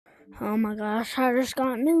Oh my gosh, I just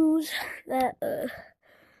got news that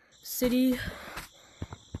city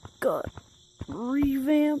got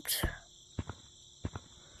revamped.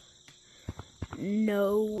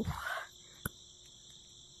 No.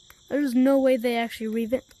 There's no way they actually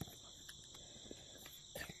revamped.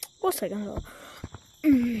 What's I gonna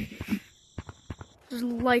do? It's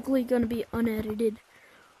likely gonna be unedited.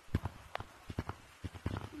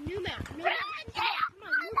 New map.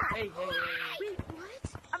 Hey. Wait,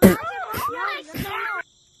 what?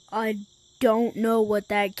 I don't know what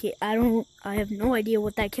that kid. I have no idea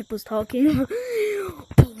what that kid was talking about.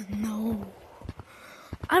 Oh no.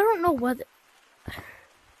 I don't know what.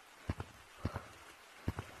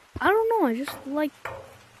 I don't know.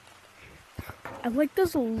 I like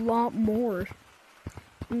this a lot more.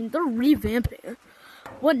 I mean, they're revamping it.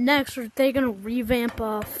 What next? Are they gonna revamp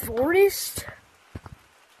Forest?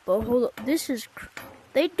 But hold up,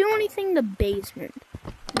 they do anything in the basement?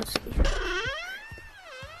 Let's see.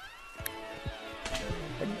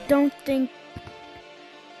 I don't think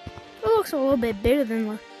it looks a little bit bigger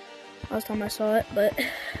than last time I saw it, but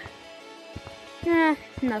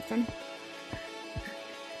nothing.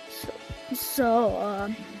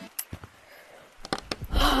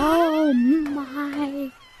 Oh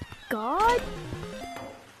my God.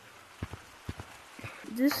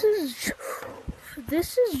 This is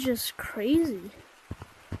just crazy.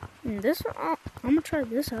 And I'm gonna try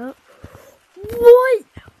this out. What?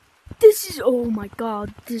 Oh my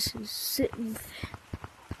God, this is sick.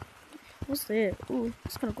 What's that? Ooh,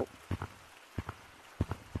 it's gonna go.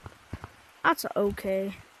 That's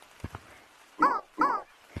okay.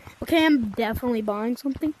 Okay, I'm definitely buying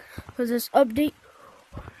something for this update.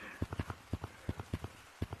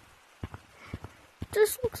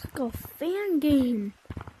 This looks like a fan game.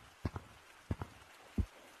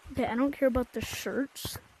 Okay, I don't care about the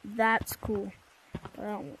shirts. That's cool. But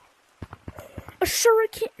I don't want a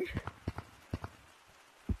shuriken.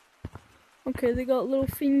 Okay, they got little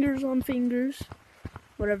fingers on fingers.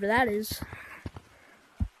 Whatever that is.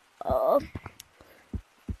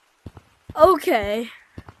 Okay.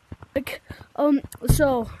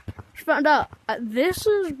 So, I found out this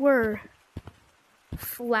is where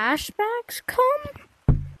flashbacks come,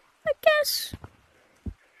 I guess.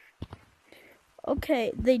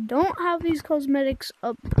 Okay, they don't have these cosmetics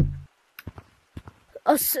up.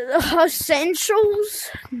 Essentials?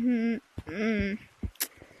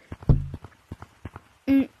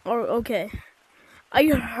 Okay. I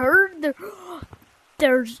heard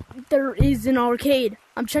there is an arcade.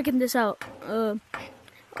 I'm checking this out.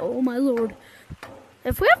 Oh my lord.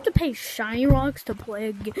 If we have to pay shiny rocks to play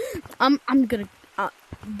a game, I'm gonna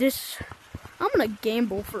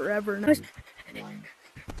gamble forever. I'm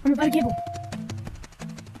about to gamble.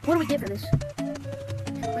 What do we get for this?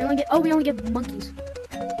 We only get monkeys.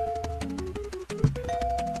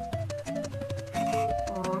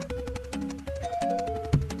 Aw.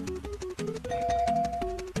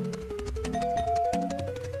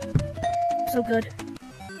 So good.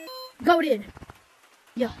 Goated.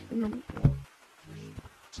 Yeah.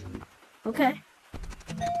 Okay.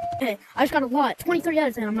 Hey, I just got a lot. 23 out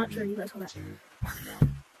of 10. I'm not sure you guys saw that.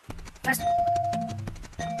 Fast.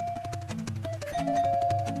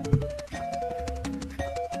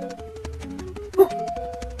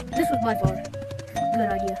 This was by far a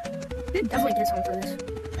good idea. Definitely get some for this.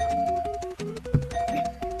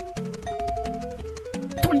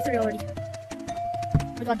 23 already.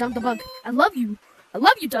 I got Doug the Bug. I love you,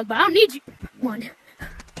 Doug, but I don't need you. One.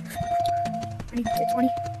 I need to get 20.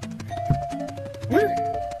 I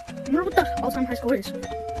wonder what the all-time high score is.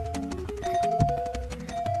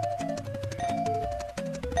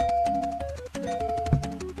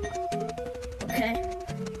 Okay.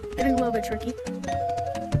 Getting a little bit tricky.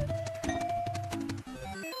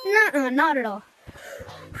 Not at all.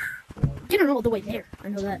 Getting all the way there. I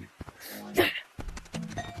know that. I'm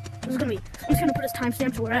just gonna put this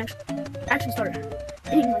timestamp to where I actually start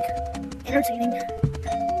getting like entertaining.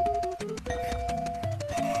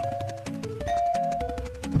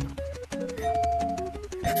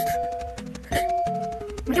 Oh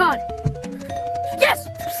my God! Yes!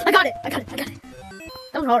 I got it! That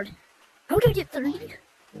was hard. How did I get 30?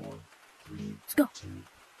 Let's go.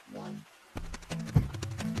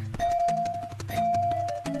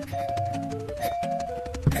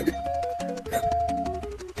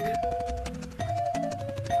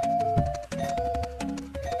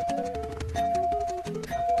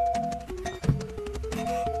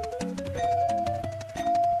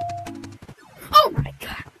 Oh my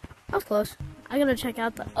God! That was close. I gotta check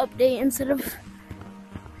out the update instead of.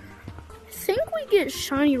 I think we get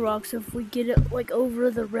shiny rocks if we get it like over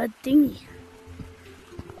the red thingy.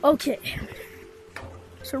 Okay.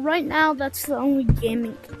 So right now, that's the only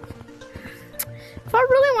gaming. If I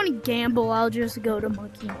really want to gamble, I'll just go to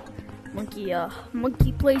Monkey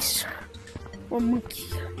Place, or Monkey,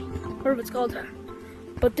 whatever it's called.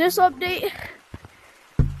 But this update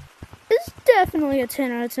is definitely a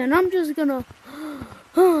 10 out of 10. I'm just gonna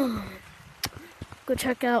go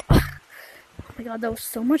check out. Oh my god, that was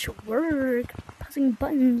so much work. Pressing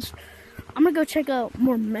buttons. I'm gonna go check out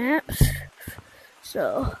more maps.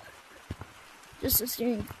 So, just to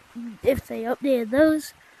see if they updated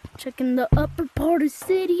those. Checking the upper part of the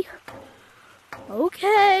city.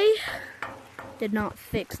 Okay. Did not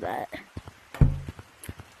fix that.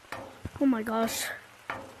 Oh my gosh.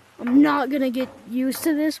 I'm not gonna get used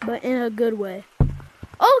to this, but in a good way.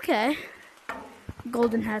 Okay.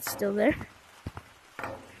 Golden hat's still there.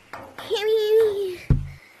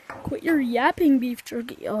 Quit your yapping, beef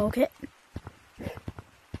jerky. Okay.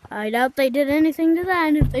 I doubt they did anything to that,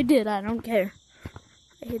 and if they did, I don't care.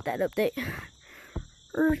 I hate that update.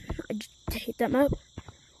 I just hate that map.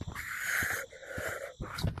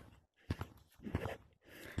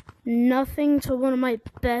 Nothing to one of my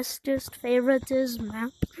bestest favorites is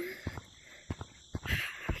map.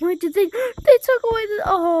 Wait, did they took away the,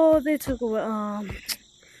 oh, they took away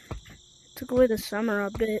the summer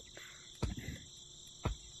update.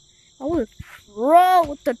 I was pro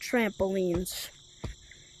with the trampolines.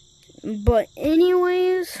 But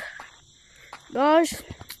anyways, gosh,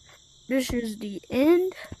 this is the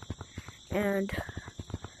end, and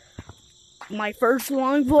my first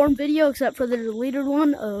long form video, except for the deleted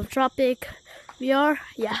one of Tropic VR.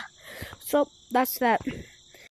 Yeah, so that's that.